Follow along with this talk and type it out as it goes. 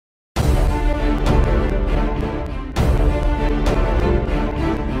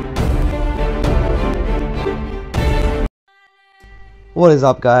What is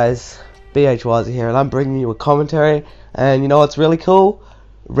up, guys? BHYZ here, and I'm bringing you a commentary. And you know what's really cool?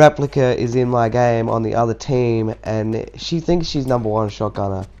 Replica is in my game on the other team, and she thinks she's #1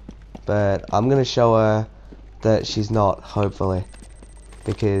 shotgunner, but I'm gonna show her that she's not, hopefully,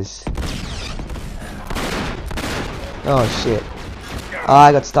 because oh shit,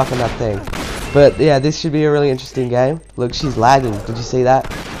 I got stuck in that thing. But yeah, this should be a really interesting game. Look, she's lagging. Did you see that?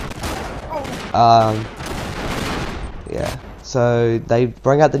 Yeah. So they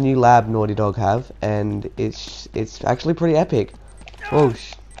bring out the new lab Naughty Dog have, and it's actually pretty epic. Oh,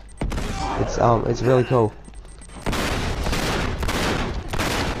 it's really cool.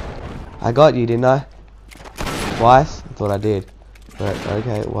 I got you, didn't I? Twice? I thought I did, but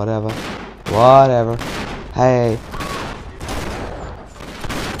okay, whatever. Hey.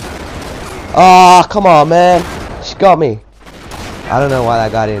 Oh, come on, man! She got me. I don't know why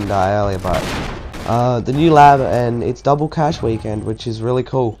that guy didn't die earlier, but. The new lab, and it's double cash weekend, which is really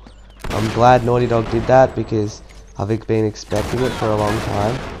cool. I'm glad Naughty Dog did that because I've been expecting it for a long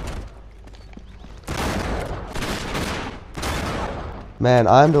time. Man,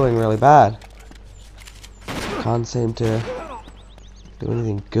 I'm doing really bad. Can't seem to do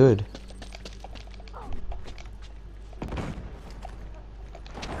anything good.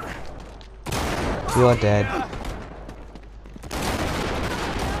 You're dead.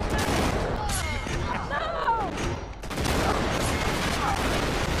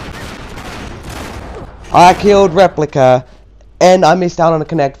 I killed Replica, and I missed out on a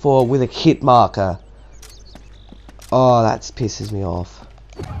Connect 4 with a hit marker. Oh, that pisses me off.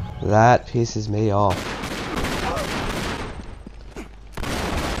 That pisses me off.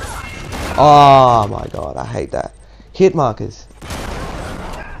 Oh my god, I hate that. Hit markers.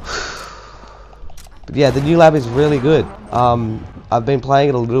 But yeah, the new lab is really good. I've been playing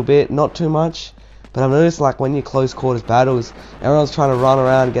it a little bit, not too much. But I've noticed, like, when you close quarters battles, everyone's trying to run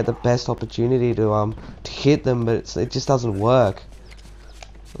around and get the best opportunity to hit them, but it just doesn't work.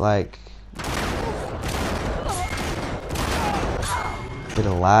 Like, bit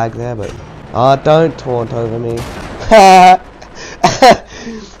of lag there, but don't taunt over me.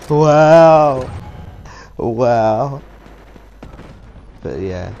 Wow. But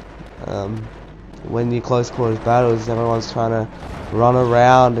yeah, when you close quarters battles, everyone's trying to run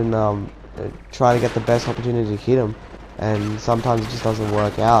around and try to get the best opportunity to hit them, and sometimes it just doesn't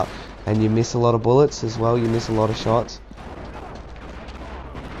work out, and you miss a lot of bullets as well. You miss a lot of shots.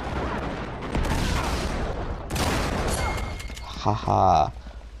 Haha.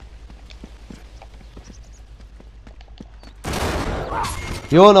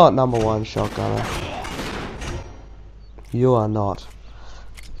 You're not #1 shotgunner. You are not.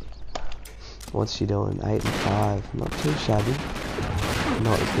 What's she doing? 8 and 5. Not too shabby.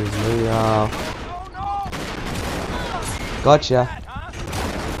 Not as good as me. Gotcha.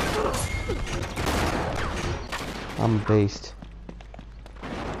 I'm a beast.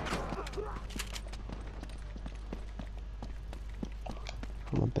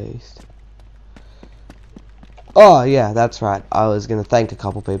 Oh yeah, that's right. I was gonna thank a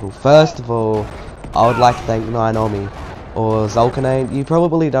couple people. First of all, I would like to thank Nainomi, or Zolkanane. You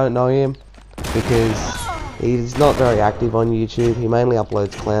probably don't know him because he's not very active on YouTube. He mainly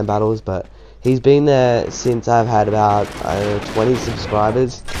uploads clan battles, but he's been there since I've had about 20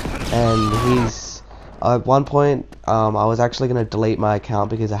 subscribers, and he's at one point I was actually going to delete my account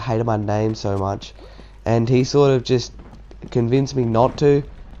because I hated my name so much, and he sort of just convinced me not to.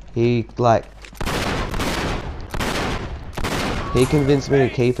 He convinced me to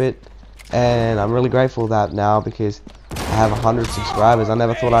keep it, and I'm really grateful that now because I have 100 subscribers. I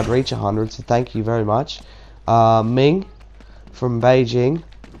never thought I'd reach 100, so thank you very much. Ming from Beijing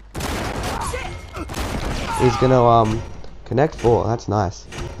is gonna Connect 4. That's nice.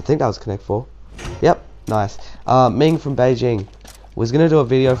 I think that was Connect 4. Yep, nice. Ming from Beijing was gonna do a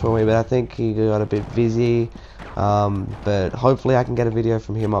video for me, but I think he got a bit busy. But hopefully I can get a video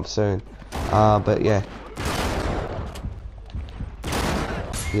from him up soon. But yeah,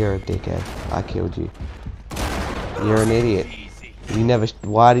 you're a dickhead. I killed you. You're an idiot. You never.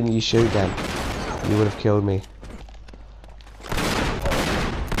 Why didn't you shoot then? You would have killed me.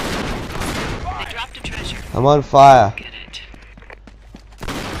 I'm on fire.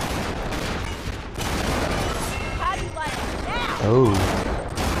 Oh.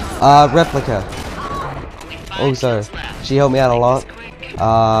 Replica. Also, she helped me out a lot.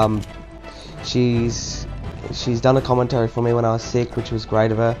 She's done a commentary for me when I was sick, which was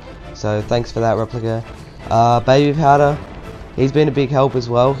great of her. So thanks for that, Replica. Baby Powder, he's been a big help as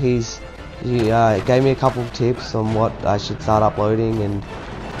well. He gave me a couple of tips on what I should start uploading, and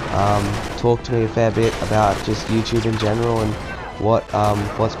talked to me a fair bit about just YouTube in general, and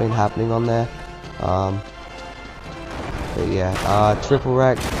what's been happening on there. But yeah, Triple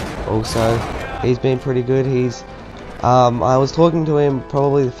Wreck also, he's been pretty good. He's I was talking to him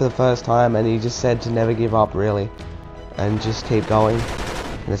probably for the first time, and he just said to never give up, really, and just keep going.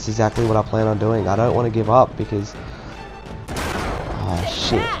 And that's exactly what I plan on doing. I don't want to give up because, oh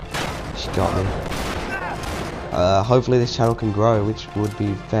shit, she got me. Hopefully this channel can grow, which would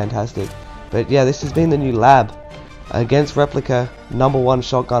be fantastic. But yeah, this has been the new lab against Replica, #1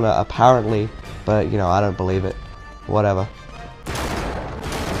 shotgunner apparently, but you know, I don't believe it. Whatever.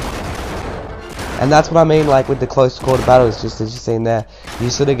 And that's what I mean, like with the close quarter battles, just as you've seen there, you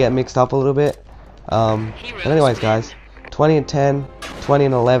sort of get mixed up a little bit. But anyways, guys, 20 and 10, 20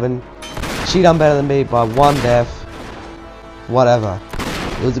 and 11. She done better than me by 1 death. Whatever.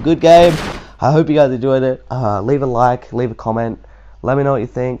 It was a good game. I hope you guys enjoyed it. Leave a like, leave a comment. Let me know what you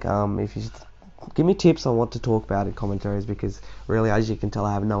think. If you give me tips on what to talk about in commentaries, because really, as you can tell,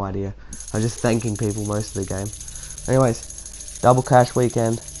 I have no idea. I'm just thanking people most of the game. Anyways, double cash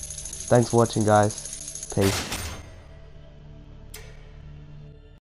weekend. Thanks for watching, guys. Peace.